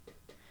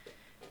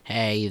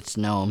Hey, it's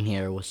Noam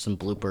here with some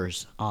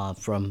bloopers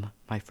from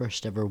my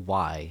first ever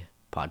Y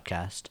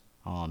podcast.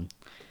 A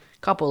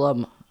couple of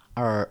them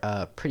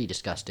are pretty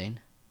disgusting.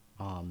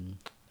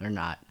 They're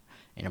not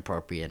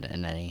inappropriate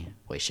in any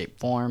way, shape,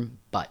 form,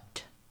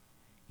 but,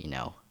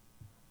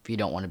 if you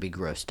don't want to be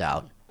grossed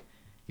out,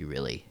 you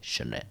really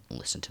shouldn't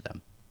listen to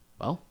them.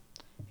 Well,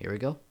 here we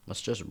go.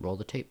 Let's just roll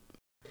the tape.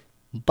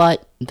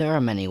 But there are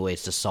many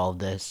ways to solve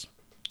this.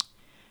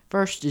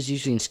 First is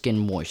using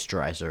skin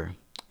moisturizer,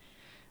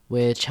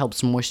 which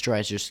helps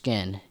moisturize your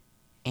skin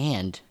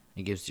and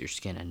it gives your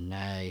skin a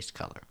nice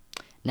color.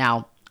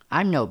 Now,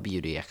 I'm no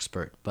beauty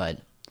expert, but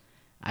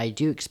I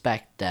do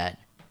expect that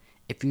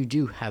if you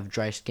do have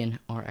dry skin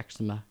or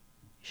eczema,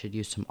 you should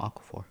use some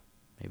Aquaphor.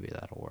 Maybe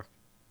that'll work.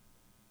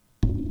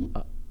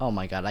 Oh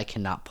my god, I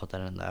cannot put that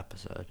in the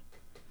episode.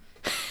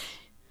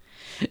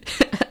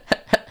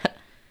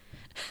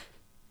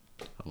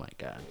 Oh my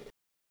god.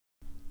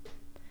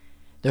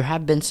 There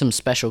have been some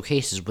special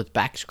cases with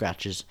back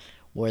scratches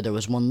where there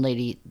was one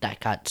lady that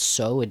got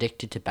so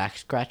addicted to back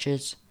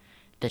scratches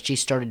that she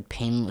started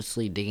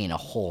painlessly digging a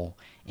hole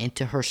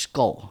into her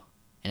skull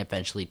and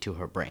eventually to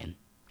her brain.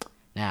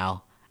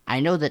 Now, I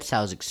know that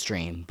sounds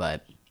extreme,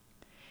 but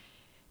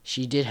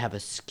she did have a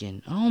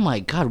skin. Oh my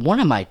god,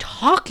 what am I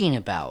talking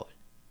about?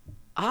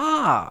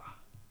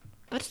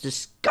 That's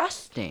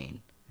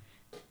disgusting.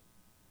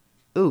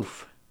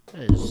 Oof,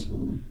 that is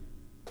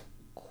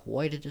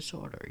quite a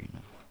disorder,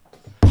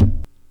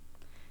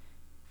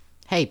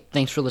 Hey,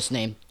 thanks for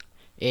listening.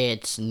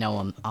 It's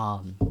Noam.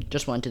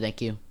 Just wanted to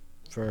thank you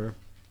for,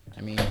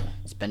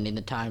 spending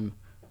the time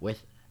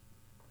with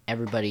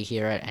everybody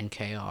here at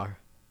NKR,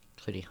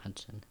 including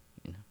Hudson.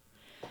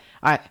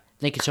 Alright,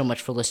 thank you so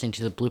much for listening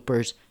to the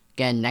bloopers.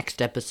 Again, next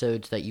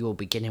episodes that you will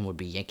be getting will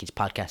be Yankees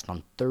podcast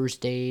on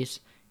Thursdays,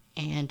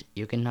 and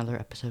you get another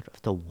episode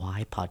of the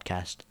Y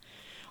podcast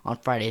on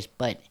Fridays.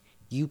 But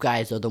you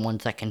guys are the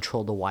ones that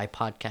control the Y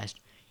podcast.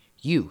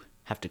 You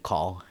have to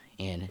call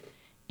in,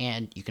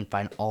 and you can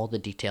find all the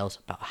details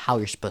about how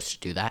you're supposed to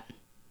do that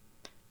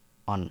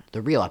on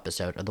the real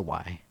episode of the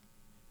Y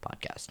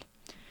podcast.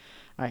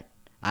 Alright,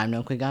 I'm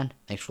Noam Quigan.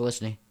 Thanks for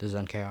listening. This is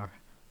NKR.